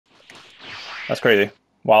That's crazy.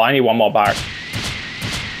 Well, I need one more bar.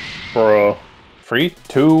 Bro. 3,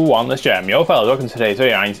 2, 1, let's jam. Yo, fellas, welcome to today's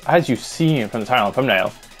video. As you've seen from the title and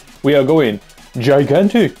thumbnail, we are going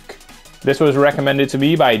gigantic. This was recommended to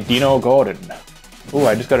me by Dino Gordon. Oh,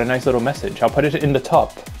 I just got a nice little message. I'll put it in the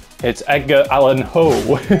top. It's Edgar Allan Poe.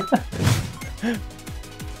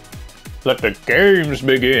 Let the games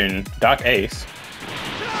begin. Dark Ace.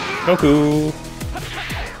 Goku.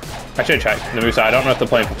 I should check the moveset. I don't know if they're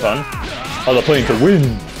playing for fun or they're playing to win.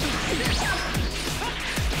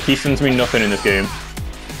 Keystons mean nothing in this game.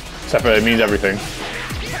 Except for it means everything.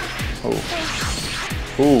 Oh.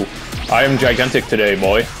 Ooh. I am gigantic today,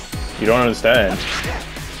 boy. You don't understand.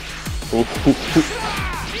 Ooh, ooh, ooh.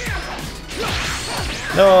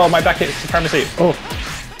 No, my back hit supremacy. Oh.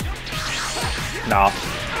 Nah.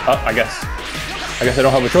 I guess I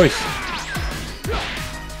don't have a choice.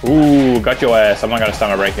 Ooh, got your ass. I'm not gonna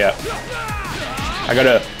stamina break yet. I got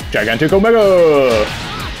a gigantic omega.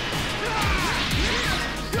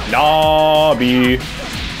 Nah, B.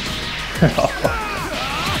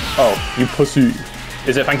 Oh, you pussy.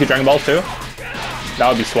 Is it thank you Dragon Balls too? That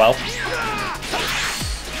would be swell.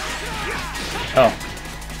 Oh.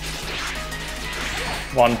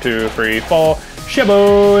 1, 2, 3, 4.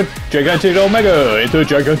 Shaboon! Gigantic Omega into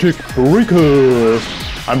Gigantic Breaker.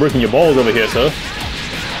 I'm breaking your balls over here, sir.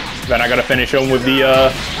 Then I gotta finish him with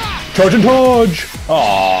the Charge and Dodge!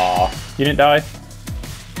 Aww. You didn't die?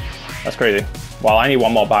 That's crazy. Well, I need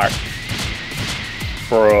one more bar.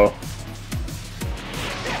 Bro.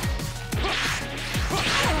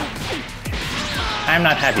 I'm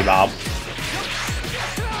not happy, Bob.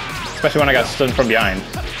 Especially when I got stunned from behind.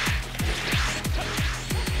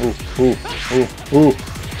 Ooh, ooh, ooh, ooh.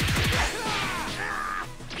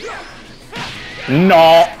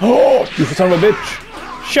 No! Oh, you son of a bitch!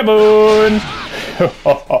 Shaboon!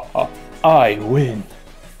 I win.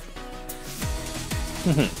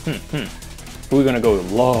 Who are we gonna go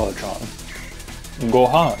large on?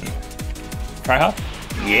 Gohan. Tryhard?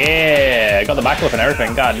 Yeah! I got the backflip and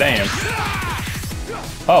everything, god damn.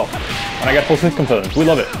 Oh, and I got full sync confirmed. We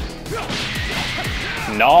love it.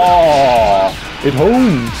 No! It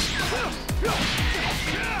hones!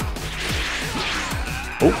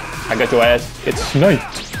 Oh, I got your ass. It's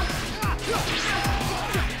sniped.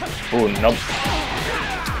 Oh, nope.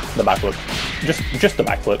 The backflip. Just the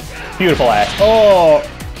backflip. Beautiful ass. Oh!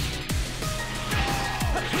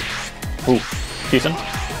 Ooh, Keystone?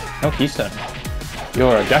 No Keystone.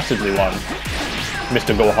 You're a dastardly one,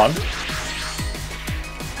 Mr. Gohan.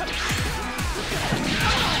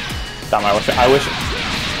 Damn, I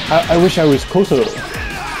wish I was closer.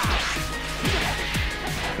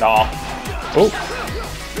 Nah. Oh,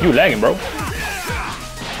 you lagging, bro.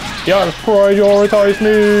 Yeah, prioritize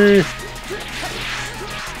me.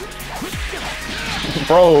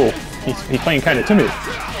 Bro, he's playing kind of timid.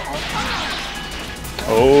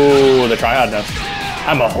 Oh, the Tryhard now.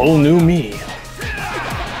 I'm a whole new me.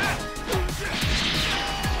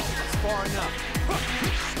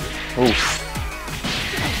 Oh.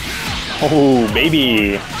 Oh,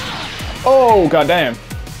 baby. Oh, goddamn.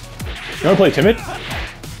 You wanna play timid?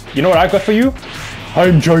 You know what I've got for you?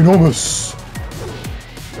 I'm ginormous.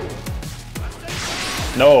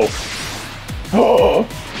 No. Oh,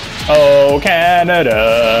 oh,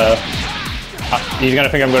 Canada. He's gonna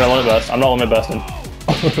think I'm gonna limit burst. I'm not limit bursting.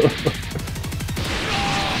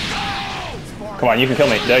 Come on, you can kill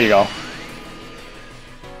me. There you go.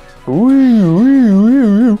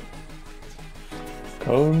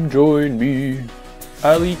 Come join me,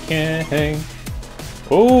 Ali Kang.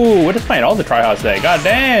 Oh, we're just playing all the Tryhards today. God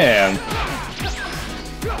damn.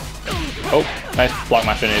 Oh, nice block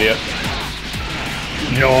master, idiot.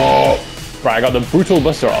 No. Right, I got the brutal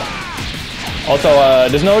buster off. Also,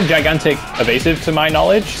 there's no gigantic evasive to my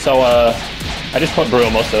knowledge, so I just put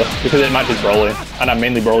brutal buster because it matches Broly, and I'm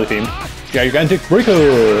mainly Broly themed. Gigantic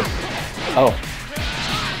breaker. Oh.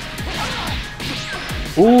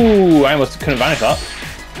 Ooh, I almost couldn't vanish that.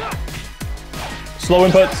 Slow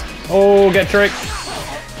inputs. Oh, get tricked.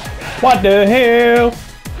 What the hell?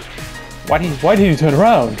 Why did he turn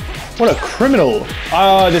around? What a criminal.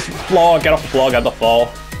 Ah, this floor. Get off the floor. Get the fall.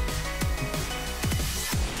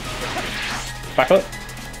 Backflip.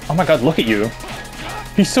 Oh my god, look at you.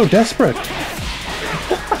 He's so desperate.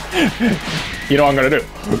 You know what I'm gonna do?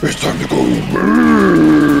 It's time to go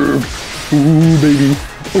big. Ooh, baby.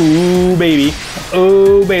 Ooh, baby.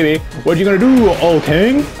 Oh, baby. What you gonna do, old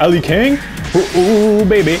king? Ali King? Ooh,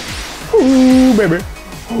 baby. Ooh, baby.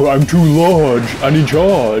 Oh, I'm too large and in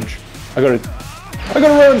charge. I gotta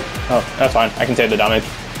run. Oh, that's fine. I can save the damage.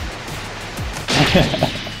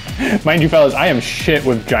 Mind you, fellas, I am shit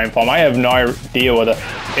with giant form. I have no idea what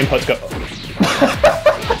Inputs go.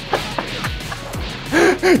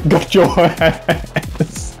 Got your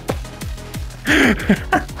ass.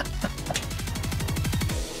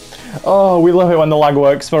 Oh, we love it when the lag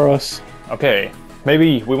works for us. Okay,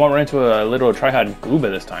 maybe we won't run into a little Tryhard goober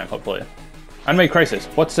this time, hopefully. Anime Crisis,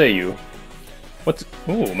 what say you? What's...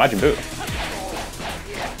 Ooh, Majin Buu.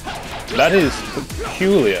 That is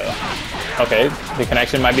peculiar. Okay, the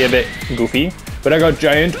connection might be a bit goofy, but I got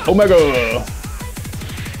Giant Omega!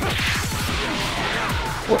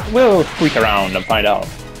 We'll freak around and find out.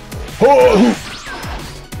 Oh!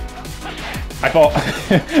 I thought...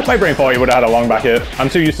 my brain thought he would have had a long back hit. I'm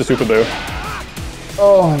too used to Super Buu.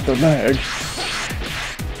 Oh, the lag.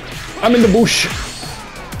 I'm in the bush.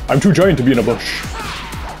 I'm too giant to be in a bush.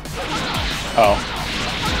 Oh.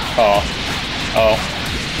 Oh. Oh.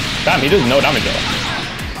 Damn, he does no damage though.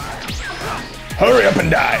 Hurry up and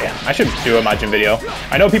die! I should do a Majin video.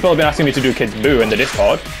 I know people have been asking me to do Kids Buu in the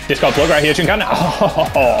Discord. Discord plug right here, Chinkan.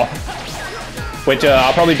 Oh. Which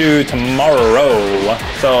I'll probably do tomorrow.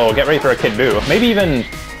 So get ready for a Kid Buu. Maybe even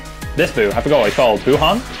this Buu. I forgot what it's called.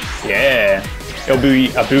 Buuhan? Yeah. It'll be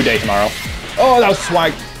a Buu day tomorrow. Oh, that was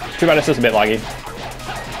swag. Too bad it's just a bit laggy.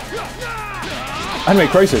 Anime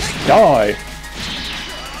Crisis. Die.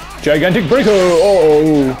 Gigantic Breaker.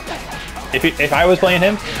 Oh. If I was playing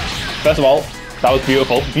him, first of all, that was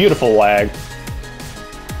beautiful. Beautiful lag.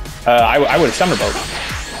 I would have summoned both.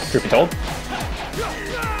 Truth be told.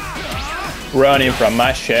 Running from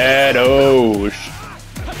my shadows.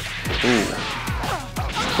 Ooh.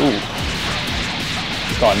 Ooh.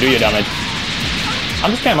 Go on, do your damage.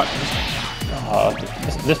 I'm just kind of...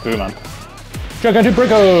 this Buu, man. Gigantic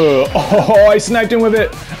Breaker! Oh, I sniped him with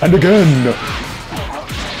it! And again!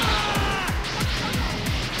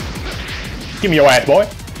 Give me your ass, boy!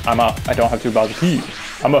 I don't have 2 bars of tea.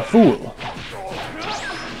 I'm a fool.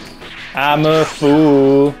 I'm a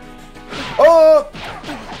fool. Oh!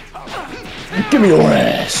 Give me your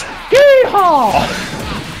ass! Yeehaw!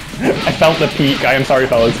 I felt the peak. I am sorry,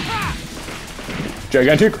 fellas.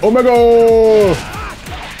 Gigantic Omega!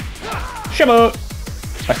 Shiver!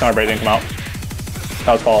 My Star Break didn't come out.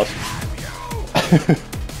 That was flawless.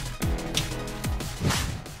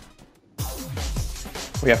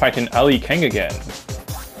 We are fighting Ali King again.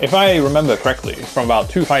 If I remember correctly, from about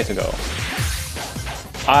 2 fights ago,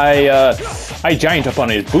 I giant up on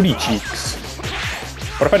his booty cheeks.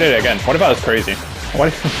 What if I did it again? What if I was crazy?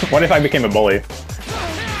 What if I became a bully?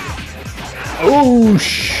 Oh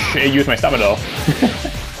shit! Use my stamina though.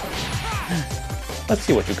 Let's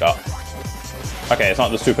see what you got. Okay, it's not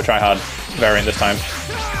the super tryhard variant this time.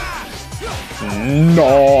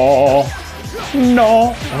 No,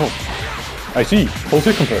 no. Oh, I see. Full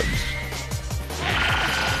six confirms.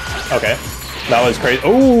 Okay, that was crazy.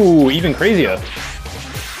 Oh, even crazier.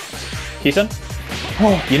 Keystone?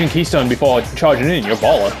 Oh, you didn't keystone before charging in. You're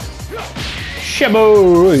baller.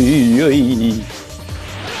 Shabo.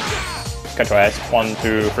 Cut your ass. 1,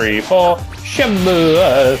 2, 3, 4.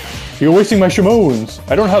 Shabo. You're wasting my Shimons.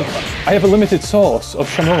 I have a limited source of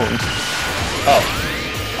Shimons. Oh.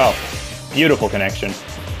 Oh. Beautiful connection.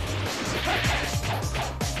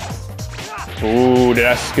 Ooh, did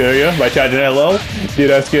I scare you by charging LL?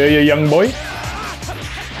 Did I scare you, young boy?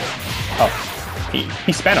 Oh.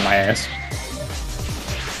 He spat on my ass.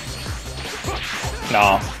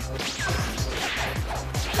 Nah.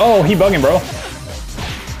 Oh, he bugging, bro.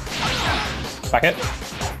 Back it.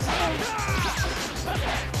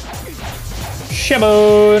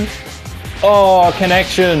 Shimon! Oh,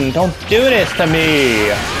 connection! Don't do this to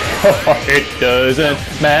me! It doesn't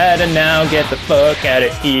matter now, get the fuck out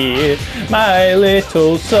of here, my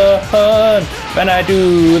little son! When I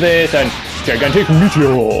do this, and gigantic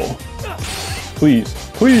meteor! Please,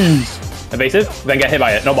 please! Evasive, then get hit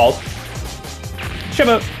by it, no balls.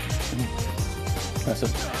 Shiver! That's it.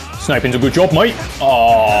 Sniping's a good job, mate!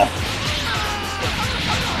 Aww.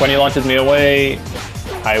 When he launches me away,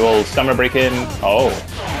 I will stamina break him. Oh.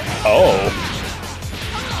 Oh.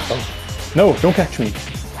 Oh. No, don't catch me.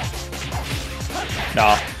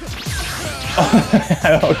 Nah.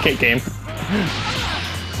 Okay, game.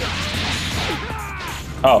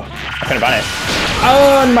 Oh, I couldn't ban it.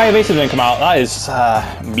 Oh, and my evasive didn't come out. That is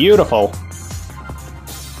beautiful.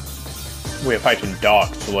 We're fighting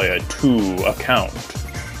Dark Slayer 2 account.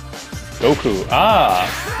 Goku. Ah.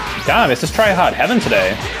 Damn, it's just Tryhard heaven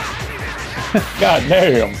today. God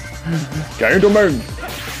damn. Giant Omega.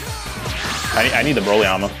 I need the Broly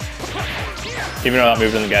armor. Even though that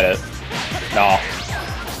move doesn't get it. Nah.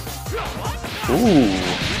 Ooh.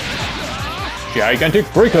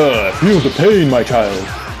 Gigantic Breaker. Feel the pain, my child.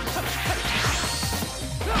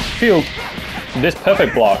 Feel this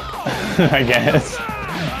perfect block, I guess.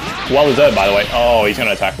 Well deserved, by the way. Oh, he's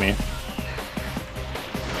gonna attack me.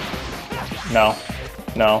 No.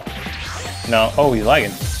 No. No. Oh, he's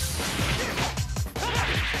lagging.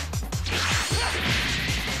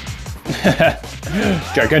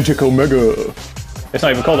 Gigantic Omega. It's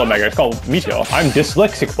not even called Omega, it's called Meteor. I'm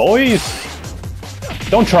dyslexic, boys.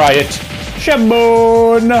 Don't try it.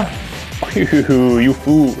 Shemon! You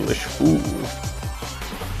foolish fool.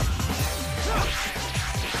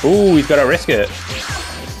 Ooh, he's gotta risk it.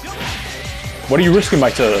 What are you risking, my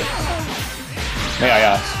sir? May I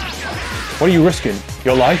ask? What are you risking?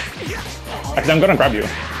 Your life? Because I'm gonna grab you.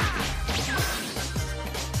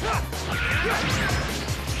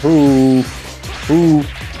 Ooh. Ooh.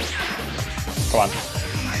 Come on.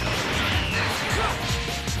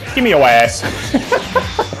 Give me your ass.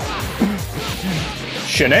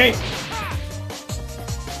 Shanae.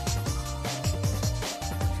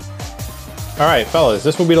 Alright, fellas,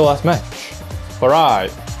 this will be the last match.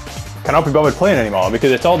 Alright. Cannot be bothered playing anymore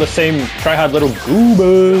because it's all the same tryhard little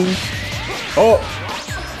goobers. Oh!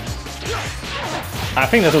 I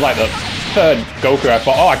think this is like the third Goku I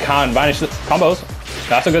fought. Oh, I can't vanish the combos.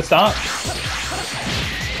 That's a good start.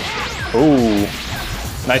 Ooh.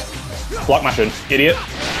 Nice block mashing. Idiot.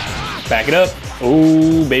 Back it up.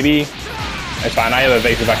 Ooh, baby. It's fine. I have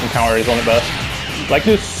evasive. I can counter his one at burst. Like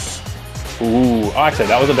this. Ooh. Oh, actually,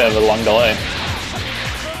 that was a bit of a long delay.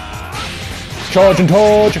 Charge and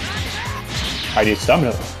torch. I need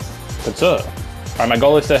stamina. Good sir. Alright, my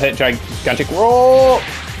goal is to hit gigantic roll.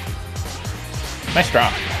 Nice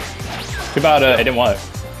drop. Too bad it didn't work.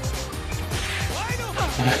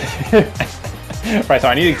 Right, so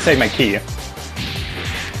I need to save my key.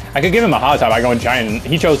 I could give him a hard time by going giant.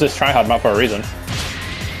 He chose this tryhard map for a reason.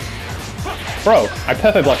 Bro, I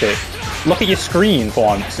perfect blocked it. Look at your screen for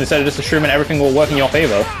once, instead of just assuming everything will work in your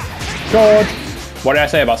favor. George! What did I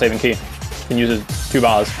say about saving key? You can use his 2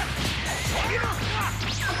 bars.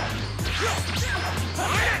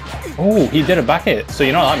 Oh, he did a back hit, so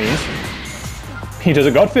you know what that means. He does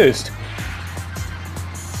a God Fist.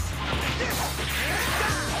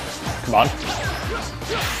 Come on.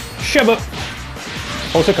 Sheba!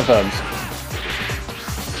 Also confirms.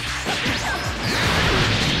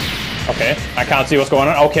 Okay, I can't see what's going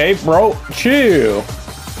on. Okay, bro, chill.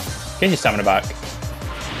 Get your stamina back.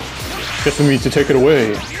 Just for me to take it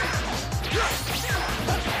away.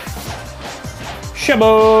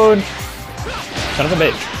 Shebon! Son of a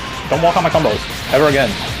bitch. Don't walk on my combos. Ever again.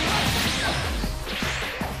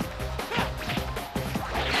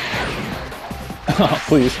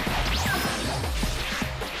 Please.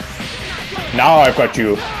 Now I've got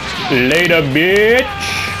you. Later, bitch!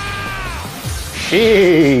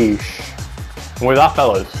 Sheesh. And with that,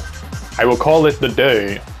 fellas, I will call it the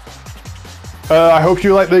day. I hope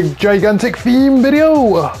you liked the gigantic theme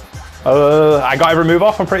video. I got every move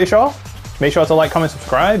off, I'm pretty sure. Make sure to like, comment,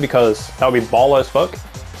 subscribe, because that would be baller as fuck.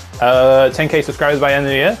 10k subscribers by the end of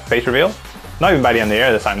the year, face reveal. Not even by the end of the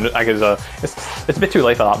year this time, because it's a bit too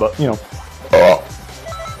late for that, but you know.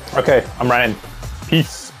 Okay, I'm running.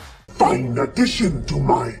 Peace. Fine addition to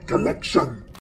my collection.